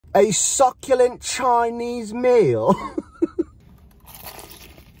A succulent Chinese meal.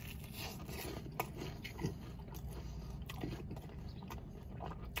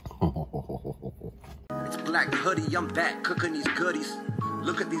 It's Black Hoodie, I'm back cooking these goodies.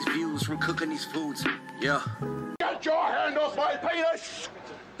 Look at these views from cooking these foods. Yeah. Get your hand off my penis!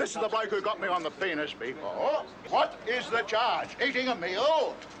 This is the bloke who got me on the penis before. What is the charge? Eating a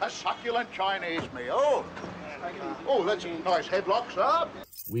meal? A succulent Chinese meal? Oh, that's a nice headlock, sir.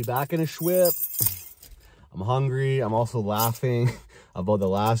 We back in a schwip. I'm hungry. I'm also laughing about the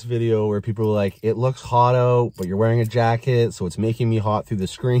last video where people were like, it looks hot out, but you're wearing a jacket, so it's making me hot through the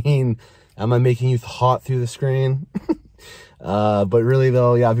screen. Am I making you hot through the screen? But really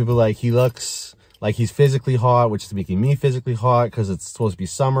though, yeah, people are like, he looks like he's physically hot, which is making me physically hot because it's supposed to be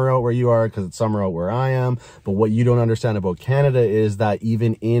summer out where you are, because it's summer out where I am. But what you don't understand about Canada is that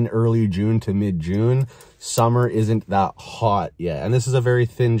even in early June to mid-June, summer isn't that hot yet. And this is a very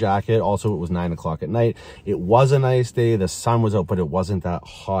thin jacket. Also, it was 9 o'clock at night. It was a nice day. The sun was out, but it wasn't that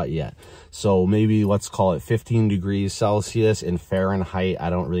hot yet. So maybe let's call it 15 degrees Celsius in Fahrenheit. I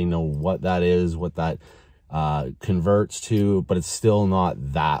don't really know what that is, what that converts to, but it's still not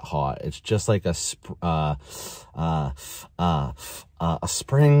that hot. It's just like a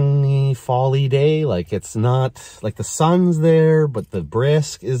springy, fall-y day. Like, it's not like the sun's there, but the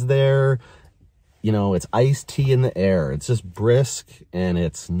brisk is there. You know, it's iced tea in the air. It's just brisk and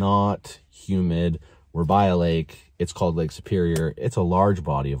it's not humid. We're by a lake. It's called Lake Superior. It's a large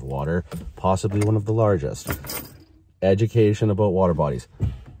body of water, possibly one of the largest. Education about water bodies.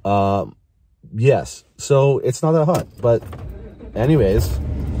 Yes, so it's not that hot, but anyways,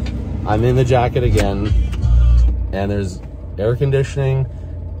 I'm in the jacket again, and there's air conditioning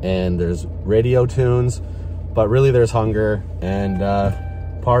and there's radio tunes, but really there's hunger, and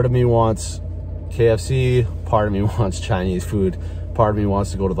part of me wants KFC, part of me wants Chinese food, part of me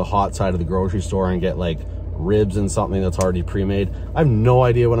wants to go to the hot side of the grocery store and get like ribs and something that's already pre-made. I have no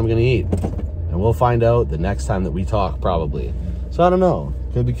idea what I'm gonna eat, and we'll find out the next time that we talk, probably. So I don't know,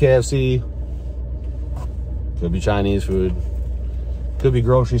 could be KFC, could be Chinese food, could be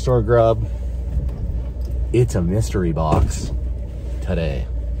grocery store grub. It's a mystery box today.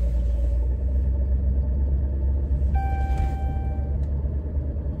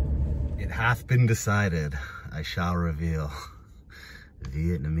 It hath been decided, I shall reveal.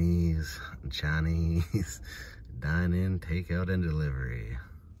 Vietnamese, Chinese, dine-in, takeout, and delivery.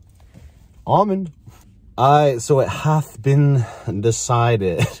 Almond. So it hath been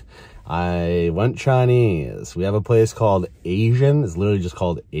decided. I went Chinese. We have a place called Asian. It's literally just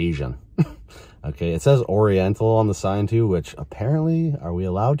called Asian. Okay, it says Oriental on the sign too, which apparently, are we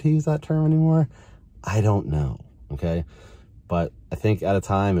allowed to use that term anymore? I don't know, okay? But I think at a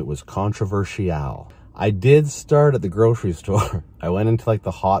time it was controversial. I did start at the grocery store. I went into like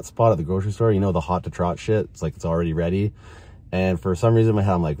the hot spot at the grocery store, you know, the hot to trot shit. It's like it's already ready. And for some reason in my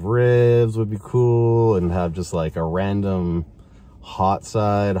head, I'm like, ribs would be cool, and have just like a random hot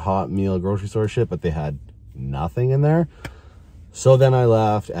side, hot meal grocery store shit, but they had nothing in there. So then I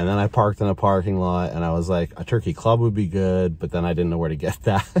left, and then I parked in a parking lot, and I was like, a turkey club would be good, but then I didn't know where to get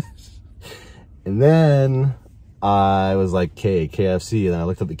that. And then I was like, KFC, and then I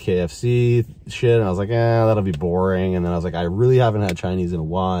looked at the KFC shit, and I was like, that'll be boring. And then I was like, I really haven't had Chinese in a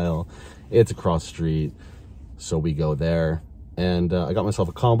while. It's across the street. So we go there. And I got myself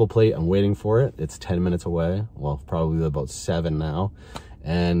a combo plate. I'm waiting for it. It's 10 minutes away. Well, probably about 7 now.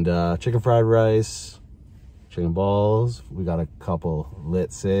 And chicken fried rice, chicken balls. We got a couple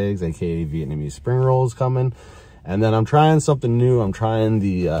lit cigs, aka Vietnamese spring rolls coming. And then I'm trying something new. I'm trying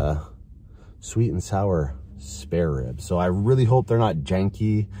the sweet and sour spare ribs. So I really hope they're not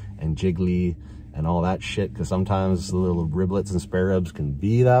janky and jiggly and all that shit, because sometimes the little riblets and spare ribs can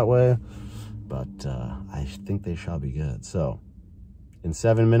be that way. But I think they shall be good. So in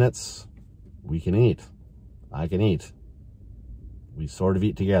 7 minutes, we can eat. I can eat. We sort of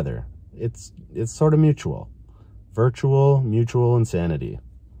eat together. It's sort of mutual. Virtual, mutual insanity.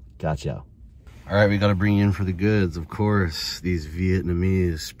 Gotcha. All right, we got to bring you in for the goods, of course. These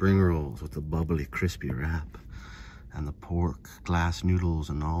Vietnamese spring rolls with the bubbly, crispy wrap. And the pork, glass noodles,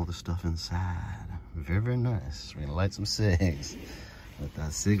 and all the stuff inside. Very, very nice. We're going to light some cigs with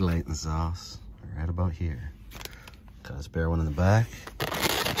that cig lighting sauce right about here. Got a spare one in the back.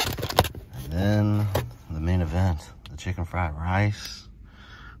 And then the main event, the chicken fried rice.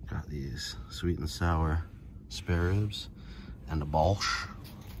 Got these sweet and sour spare ribs and a balsh.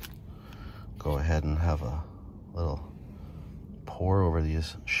 Go ahead and have a little pour over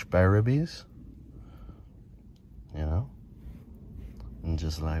these spare ribbies, you know, and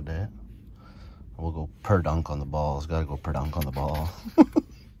just like that. We'll go per dunk on the balls. Gotta go per dunk on the ball.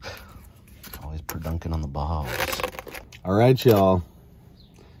 All right, y'all.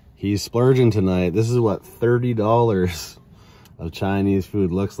 He's splurging tonight. This is what $30 of Chinese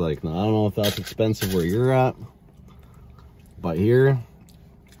food looks like. Now, I don't know if that's expensive where you're at, but here,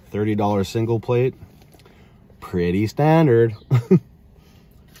 $30 single plate, pretty standard.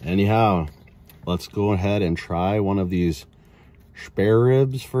 Anyhow, let's go ahead and try one of these spare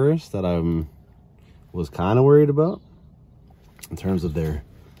ribs first that I was kind of worried about in terms of their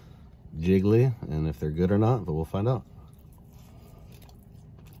jiggly and if they're good or not, but we'll find out.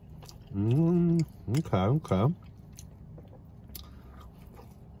 Okay.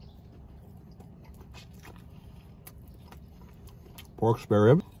 Pork spare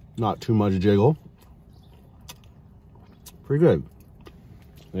rib, not too much jiggle. Pretty good.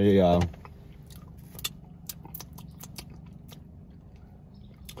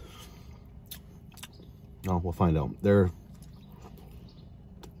 No, we'll find out. They're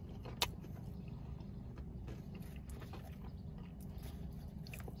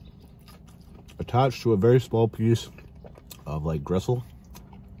attached to a very small piece of like gristle,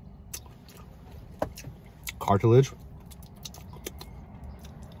 cartilage.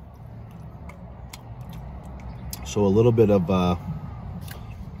 So a little bit of,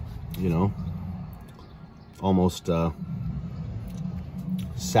 you know, almost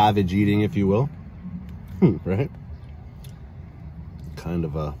savage eating, if you will. Right? Kind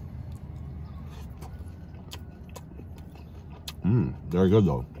of a... very good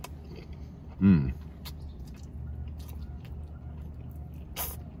though.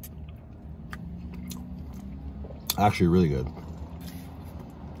 Actually really good.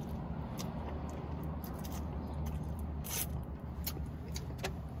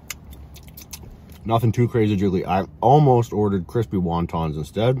 Nothing too crazy jiggly. I almost ordered crispy wontons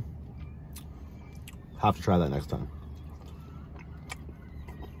instead. Have to try that next time.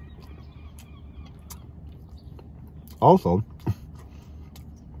 Also,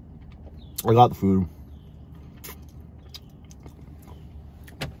 I got the food.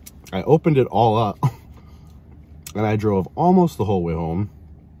 I opened it all up and I drove almost the whole way home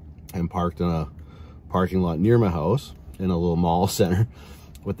and parked in a parking lot near my house in a little mall center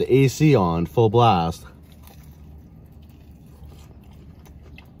with the AC on full blast.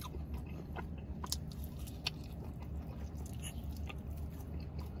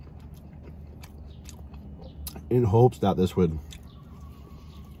 In hopes that this would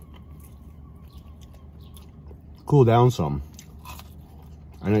cool down some.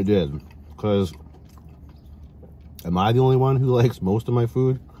 And it did. Because am I the only one who likes most of my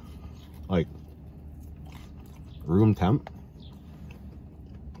food like room temp?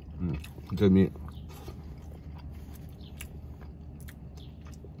 Good meat.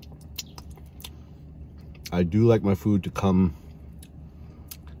 I do like my food to come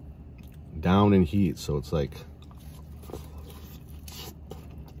down in heat, so it's like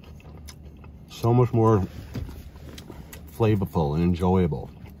so much more flavorful and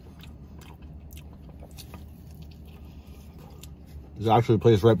enjoyable. There's actually a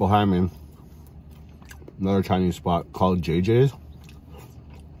place right behind me, another Chinese spot called JJ's.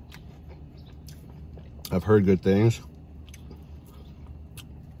 I've heard good things,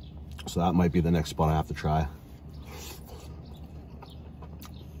 so that might be the next spot I have to try.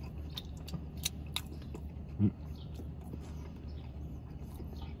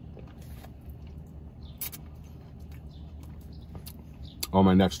 On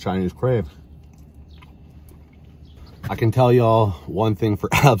my next Chinese crave. I can tell y'all one thing for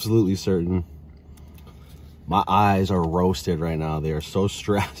absolutely certain. My eyes are roasted right now. They are so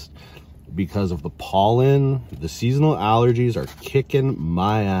stressed because of the pollen. The seasonal allergies are kicking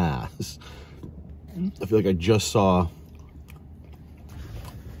my ass. I feel like I just saw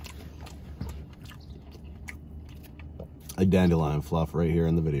a dandelion fluff right here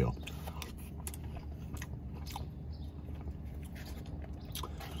in the video.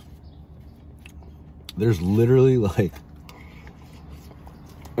 There's literally like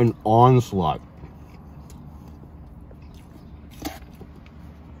an onslaught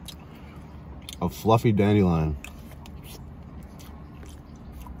of fluffy dandelion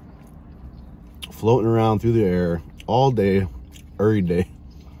floating around through the air all day, every day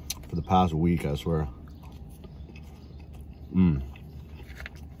for the past week, I swear.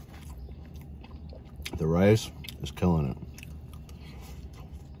 The rice is killing it.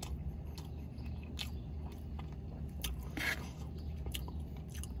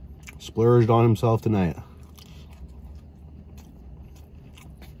 Splurged on himself tonight.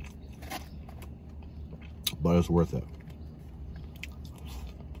 But it's worth it.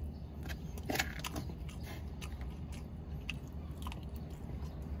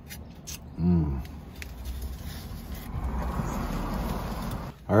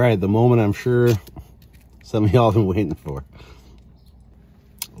 All right, the moment I'm sure some of y'all have been waiting for.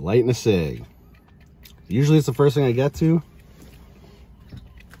 Lighting a cig. Usually it's the first thing I get to,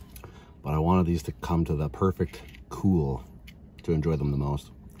 but I wanted these to come to the perfect cool to enjoy them the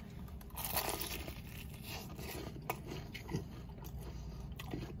most.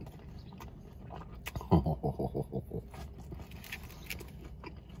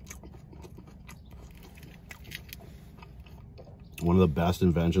 One of the best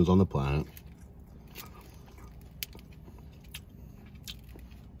inventions on the planet.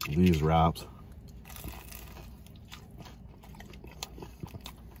 These wraps.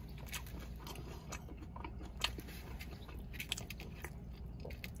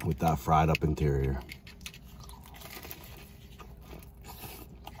 With that fried up interior.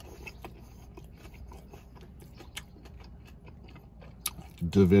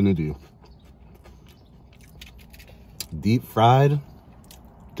 Divinity. Deep fried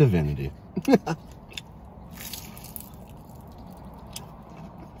divinity.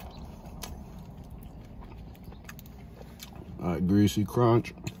 Greasy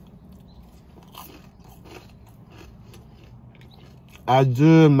crunch.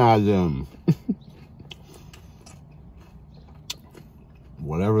 Adieu, madam.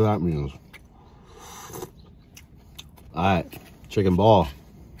 Whatever that means. All right, chicken ball.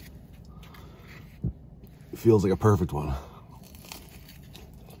 Feels like a perfect one.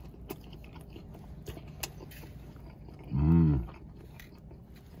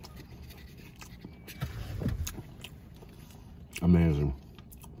 Amazing.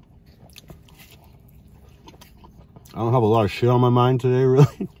 I don't have a lot of shit on my mind today,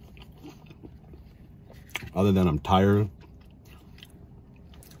 really. Other than I'm tired.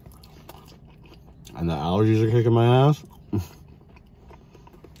 And the allergies are kicking my ass.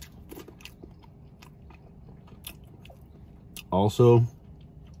 Also,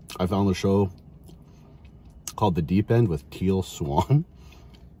 I found the show called The Deep End with Teal Swan.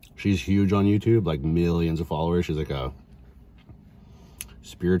 She's huge on YouTube, like millions of followers. She's like a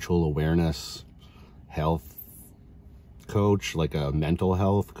spiritual awareness health coach, like a mental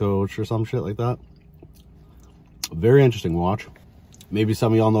health coach or some shit like that. Very interesting watch. Maybe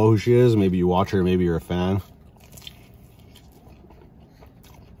some of y'all know who she is. Maybe you watch her, maybe you're a fan.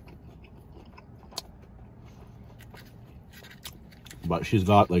 But she's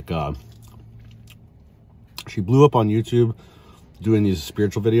got like she blew up on YouTube doing these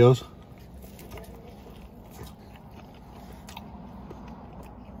spiritual videos.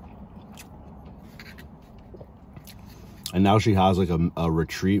 And now she has like a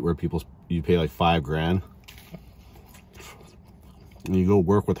retreat where you pay like $5,000 and you go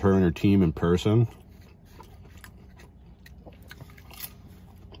work with her and her team in person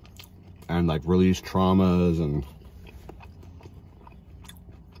and like release traumas and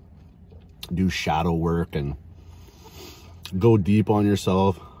do shadow work and go deep on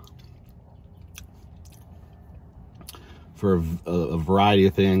yourself for a variety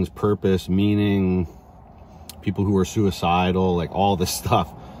of things, purpose, meaning, people who are suicidal, like all this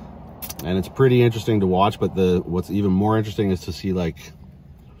stuff. And it's pretty interesting to watch, but what's even more interesting is to see like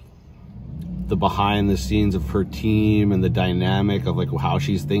the behind the scenes of her team and the dynamic of like how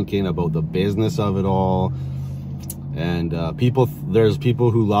she's thinking about the business of it all. And there's people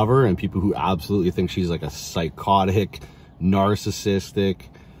who love her and people who absolutely think she's like a psychotic, narcissistic,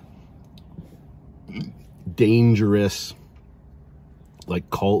 dangerous, like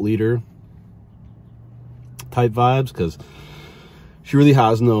cult leader type vibes, because she really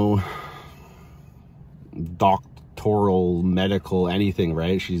has no doctoral, medical, anything,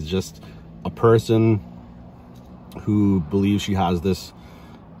 right? She's just a person who believes she has this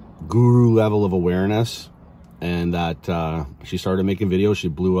guru level of awareness, and that she started making videos, she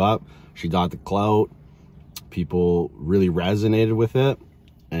blew up, she got the clout, people really resonated with it,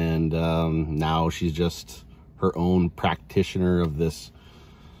 and now she's just her own practitioner of this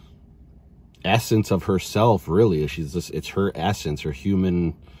essence of herself, really. She's just, it's her essence, her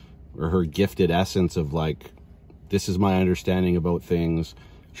human, or her gifted essence of like, this is my understanding about things.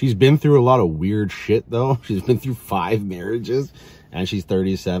 She's been through a lot of weird shit though. She's been through 5 marriages and she's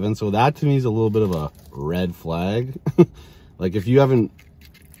 37. So that to me is a little bit of a red flag. Like if you haven't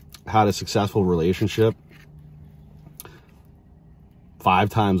had a successful relationship 5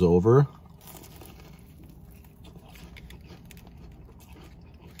 times over,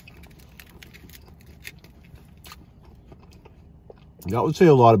 that would say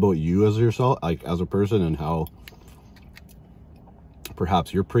a lot about you as yourself, like as a person, and how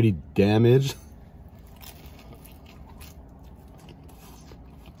perhaps you're pretty damaged.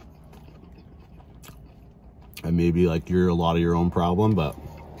 And maybe like you're a lot of your own problem, but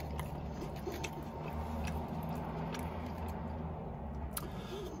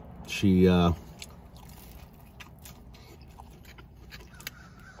She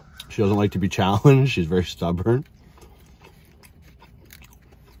doesn't like to be challenged. She's very stubborn.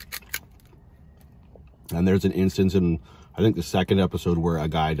 And there's an instance in, I think, the second episode where a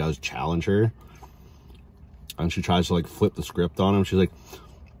guy does challenge her. And she tries to, like, flip the script on him. She's like,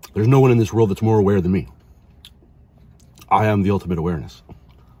 there's no one in this world that's more aware than me. I am the ultimate awareness.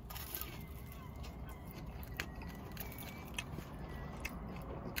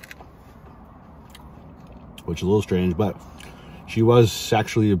 Which is a little strange, but she was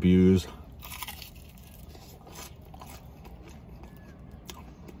sexually abused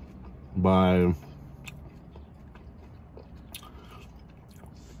by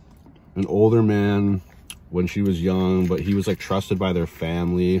an older man when she was young, but he was like trusted by their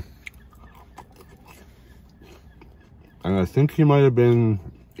family. And I think he might have been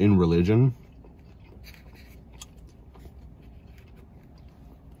in religion.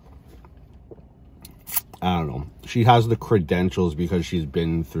 I don't know. She has the credentials because she's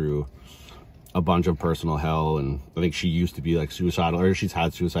been through a bunch of personal hell, and I think she used to be like suicidal, or she's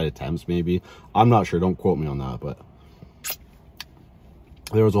had suicide attempts maybe. I'm not sure, don't quote me on that, but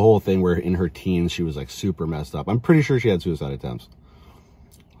there was a whole thing where in her teens she was like super messed up. I'm pretty sure she had suicide attempts.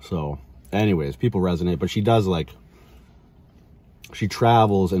 So anyways, people resonate, but she does, like, she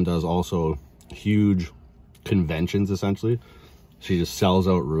travels and does also huge conventions essentially. She just sells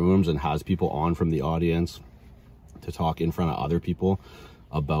out rooms and has people on from the audience to talk in front of other people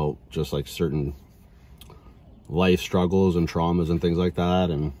about just like certain life struggles and traumas and things like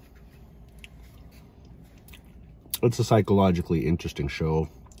that. And it's a psychologically interesting show.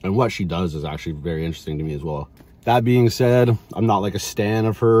 And what she does is actually very interesting to me as well. That being said, I'm not like a stan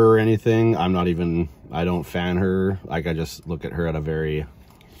of her or anything. I don't fan her. Like, I just look at her at a very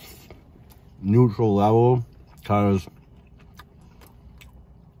neutral level, because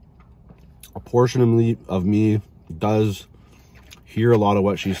a portion of me does hear a lot of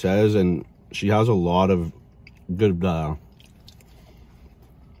what she says, and she has a lot of good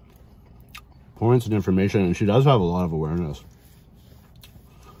points and information, and she does have a lot of awareness,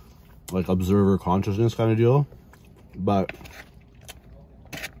 like observer consciousness kind of deal. But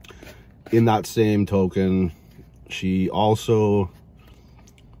in that same token, she also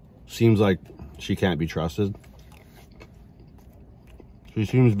seems like she can't be trusted. She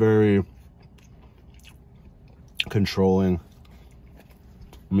seems very controlling,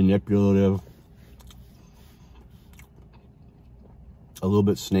 manipulative, a little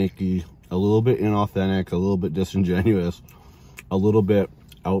bit snaky, a little bit inauthentic, a little bit disingenuous, a little bit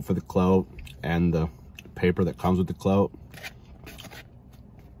out for the clout and the paper that comes with the clout,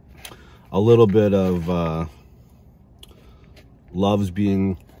 a little bit of loves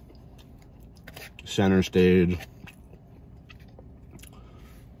being center stage,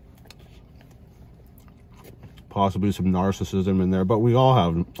 possibly some narcissism in there. But we all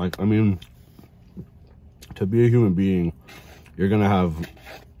have, like, I mean, to be a human being, you're gonna have,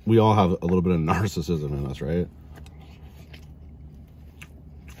 we all have a little bit of narcissism in us, right?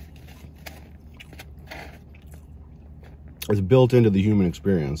 It's built into the human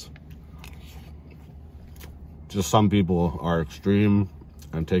experience. Just some people are extreme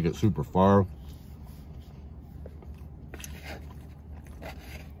and take it super far.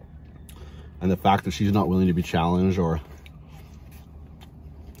 And the fact that she's not willing to be challenged or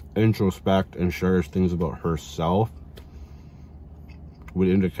introspect and shares things about herself would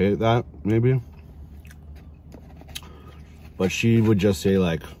indicate that, maybe. But she would just say,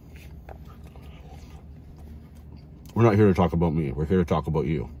 like, we're not here to talk about me. We're here to talk about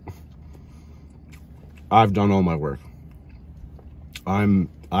you. I've done all my work. I'm,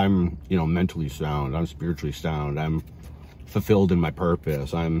 you know, mentally sound. I'm spiritually sound. I'm fulfilled in my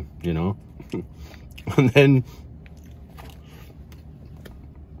purpose. I'm, you know. And then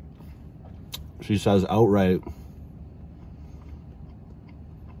she says outright,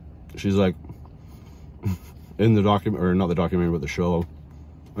 she's like, in the document, or not the documentary, but the show.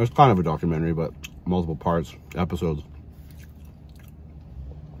 It's kind of a documentary, but multiple parts, episodes.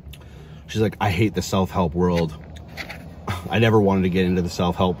 She's like, I hate the self-help world. I never wanted to get into the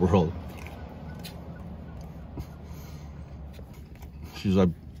self-help world. She's like,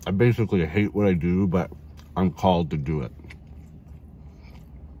 I basically hate what I do, but I'm called to do it.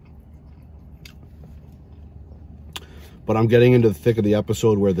 But I'm getting into the thick of the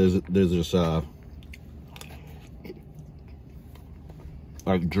episode where there's this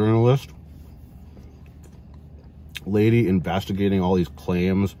like journalist lady investigating all these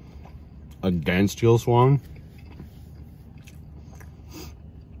claims against Teal Swan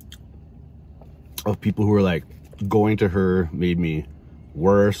of people who are like, going to her made me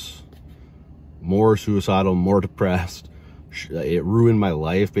worse, more suicidal, more depressed. It ruined my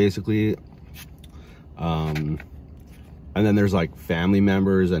life, basically. And then there's like family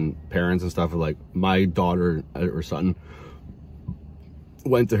members and parents and stuff. Like my daughter or son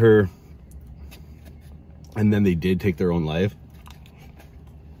went to her, and then they did take their own life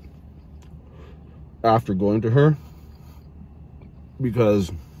after going to her,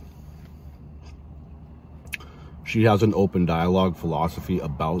 because she has an open dialogue philosophy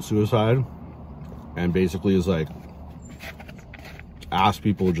about suicide, and basically is like, ask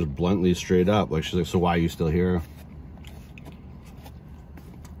people just bluntly, straight up. Like, she's like, so why are you still here?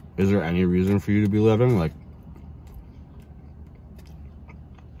 Is there any reason for you to be living? Like,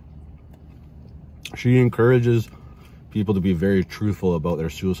 she encourages people to be very truthful about their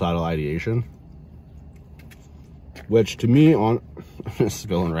suicidal ideation, which to me, I'm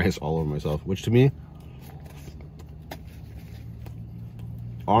spilling rice all over myself, which to me,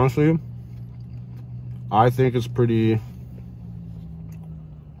 honestly, I think it's pretty,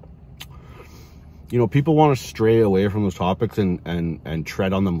 you know, people want to stray away from those topics and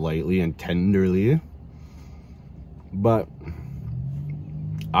tread on them lightly and tenderly. But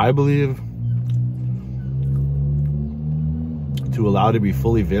I believe to allow to be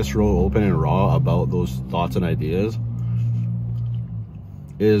fully visceral, open, and raw about those thoughts and ideas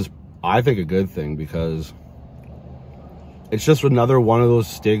is, I think, a good thing, because it's just another one of those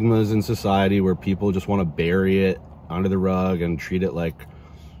stigmas in society where people just want to bury it under the rug and treat it with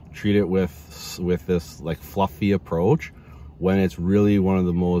this like fluffy approach, when it's really one of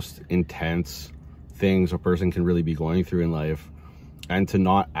the most intense things a person can really be going through in life. And to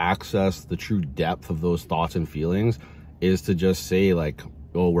not access the true depth of those thoughts and feelings is to just say like,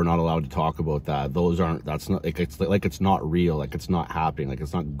 oh, we're not allowed to talk about that. That's not, like, it's not real, like it's not happening, like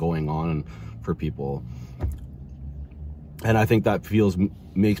it's not going on for people. And I think that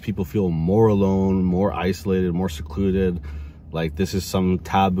makes people feel more alone, more isolated, more secluded. Like this is some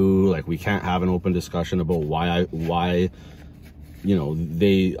taboo, like we can't have an open discussion about why, you know,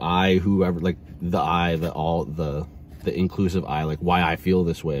 whoever, like the inclusive I, like why I feel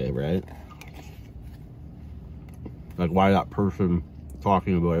this way, right? Like why that person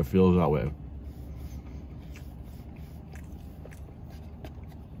talking about it feels that way.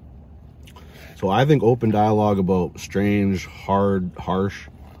 So I think open dialogue about strange, hard, harsh,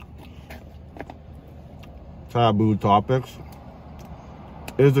 taboo topics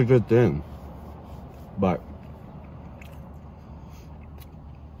is a good thing. But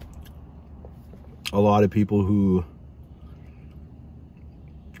a lot of people who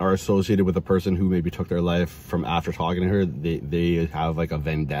are associated with a person who maybe took their life from after talking to her, they have like a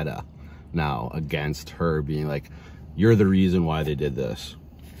vendetta now against her, being like, you're the reason why they did this.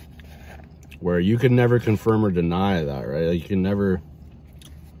 Where you can never confirm or deny that, right? Like you can never,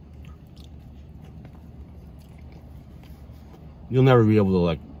 you'll never be able to,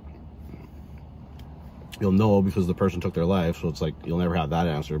 like, you'll know because the person took their life, so it's like you'll never have that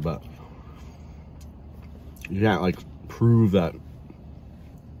answer. But you can't like prove that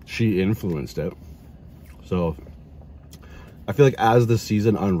she influenced it. So I feel like as the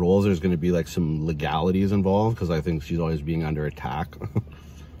season unrolls, there's going to be like some legalities involved, because I think she's always being under attack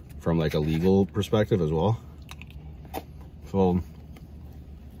from like a legal perspective as well. So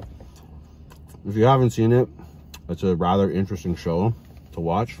if you haven't seen it, it's a rather interesting show to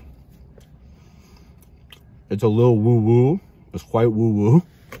watch. It's a little woo-woo. It's quite woo-woo.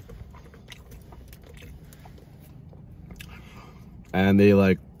 And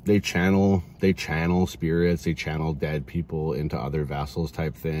they channel spirits, they channel dead people into other vessels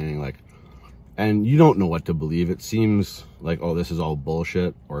type thing. Like, and you don't know what to believe. It seems like, oh, this is all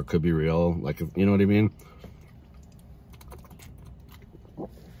bullshit, or it could be real. Like, you know what I mean?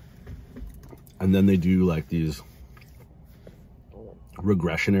 And then they do like these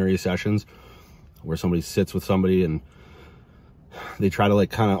regressionary sessions where somebody sits with somebody and they try to like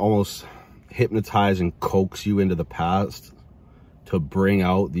kind of almost hypnotize and coax you into the past to bring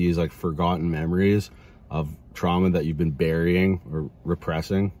out these like forgotten memories of trauma that you've been burying or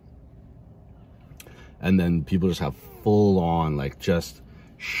repressing. And then people just have full on like just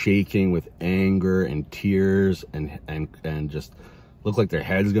shaking with anger and tears and just look like their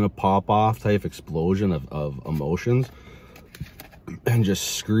head's gonna pop off type explosion of emotions, and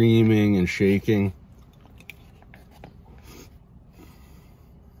just screaming and shaking.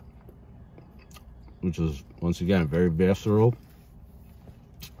 Which is, once again, very visceral.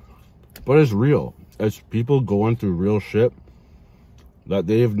 But it's real. It's people going through real shit that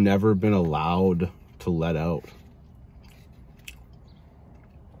they've never been allowed to let out.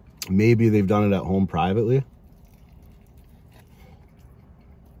 Maybe they've done it at home privately.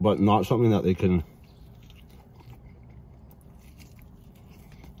 but not something that they can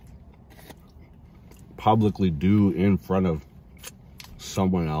publicly do in front of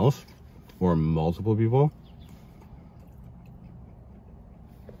someone else or multiple people,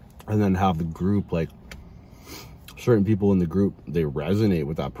 and then have the group, like certain people in the group, they resonate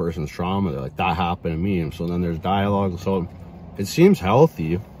with that person's trauma. They're like, that happened to me. And so then there's dialogue. So it seems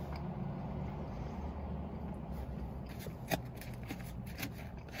healthy.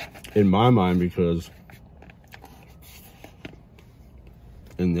 In my mind, because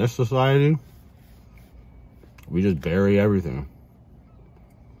in this society, we just bury everything.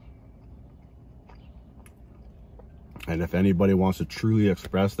 And if anybody wants to truly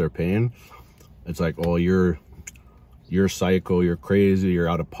express their pain, it's like, oh, you're psycho, you're crazy, you're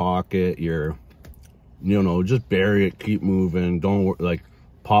out of pocket, you're, you know, just bury it, keep moving, don't, like,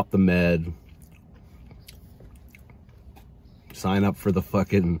 pop the med, sign up for the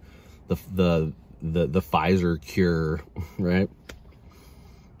fucking, the Pfizer cure, right?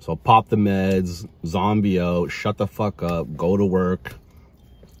 So pop the meds, zombie out, shut the fuck up, go to work,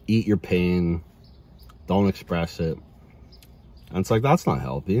 eat your pain, don't express it. And it's like, that's not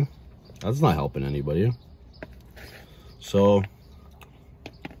healthy. That's not helping anybody. So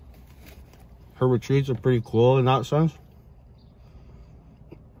her retreats are pretty cool in that sense.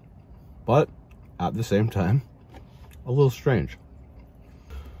 But at the same time, a little strange.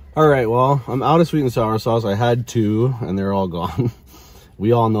 All right, well, I'm out of sweet and sour sauce. I had 2 and they're all gone.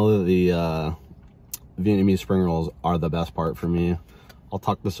 We all know that the Vietnamese spring rolls are the best part for me. I'll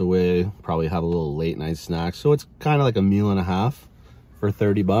tuck this away, probably have a little late night snack. So it's kind of like a meal and a half for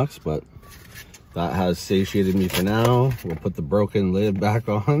 30 bucks, but that has satiated me for now. We'll put the broken lid back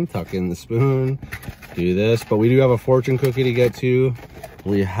on, tuck in the spoon, do this. But we do have a fortune cookie to get to.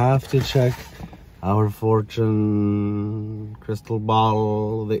 We have to check our fortune crystal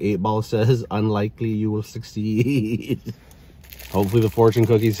bottle. The 8-ball says, unlikely you will succeed. Hopefully the fortune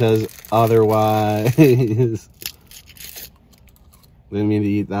cookie says otherwise. Didn't mean to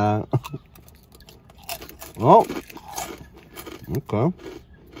eat that. Oh, okay.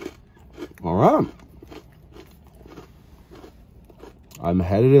 All right. I'm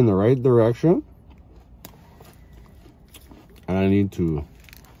headed in the right direction. And I need to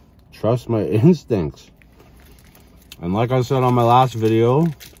trust my instincts. And like I said on my last video,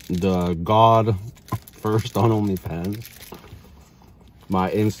 the God first on OnlyFans, my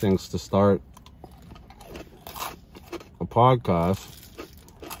instincts to start a podcast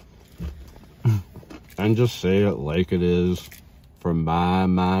and just say it like it is from my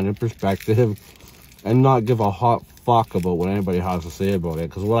mind and perspective, and not give a hot fuck about what anybody has to say about it.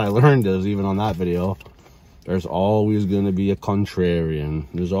 Because what I learned is, even on that video, there's always going to be a contrarian.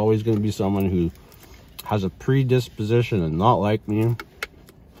 There's always going to be someone who has a predisposition and not like me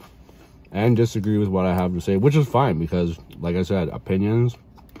and disagree with what I have to say, which is fine, because like I said, opinions,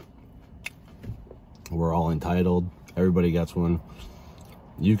 we're all entitled. Everybody gets one.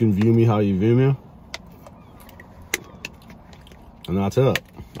 You can view me how you view me, and that's it.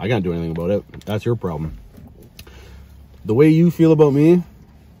 I can't do anything about it. That's your problem. The way you feel about me,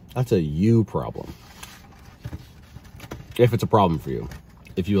 that's a you problem. If it's a problem for you,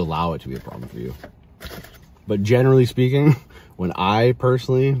 if you allow it to be a problem for you. But generally speaking, when I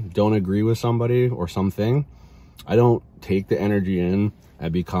personally don't agree with somebody or something, I don't take the energy in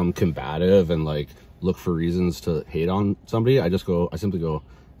and become combative and like look for reasons to hate on somebody. I simply go,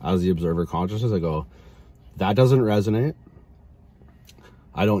 as the observer consciousness, I go, that doesn't resonate.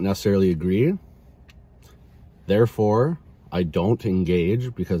 I don't necessarily agree. Therefore, I don't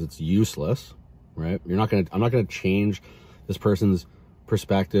engage because it's useless, right? I'm not gonna change this person's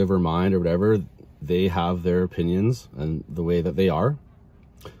perspective or mind or whatever. They have their opinions and the way that they are.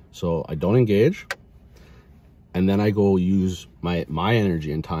 So I don't engage. And then I go use my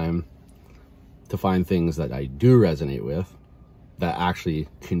energy and time to find things that I do resonate with, that actually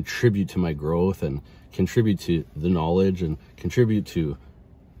contribute to my growth and contribute to the knowledge and contribute to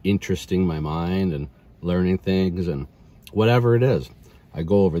interesting my mind and learning things and whatever it is. I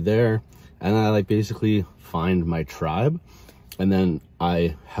go over there and I like basically find my tribe, and then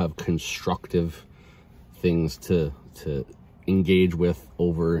I have constructive things to engage with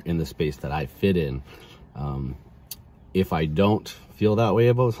over in the space that I fit in. If I don't feel that way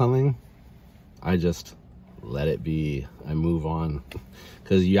about something, I just let it be. I move on,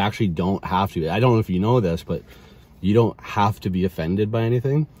 because you actually don't have to. I don't know if you know this, but you don't have to be offended by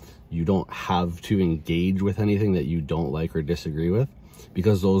anything. You don't have to engage with anything that you don't like or disagree with,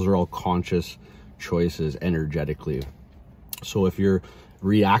 because those are all conscious choices energetically. So if you're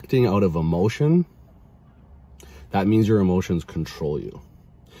reacting out of emotion, that means your emotions control you.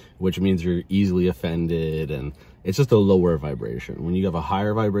 which means you're easily offended, and it's just a lower vibration. When you have a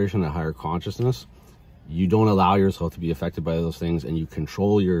higher vibration, a higher consciousness, you don't allow yourself to be affected by those things, and you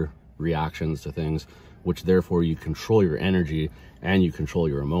control your reactions to things, which therefore you control your energy and you control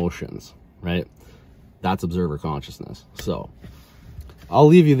your emotions, right? That's observer consciousness. So I'll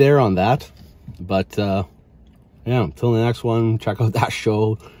leave you there on that. But yeah, until the next one, check out that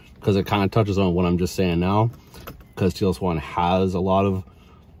show, because it kind of touches on what I'm just saying now, because TLS1 has a lot of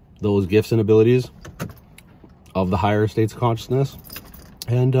those gifts and abilities of the higher states of consciousness.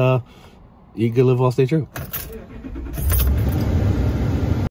 And you can live well, stay true.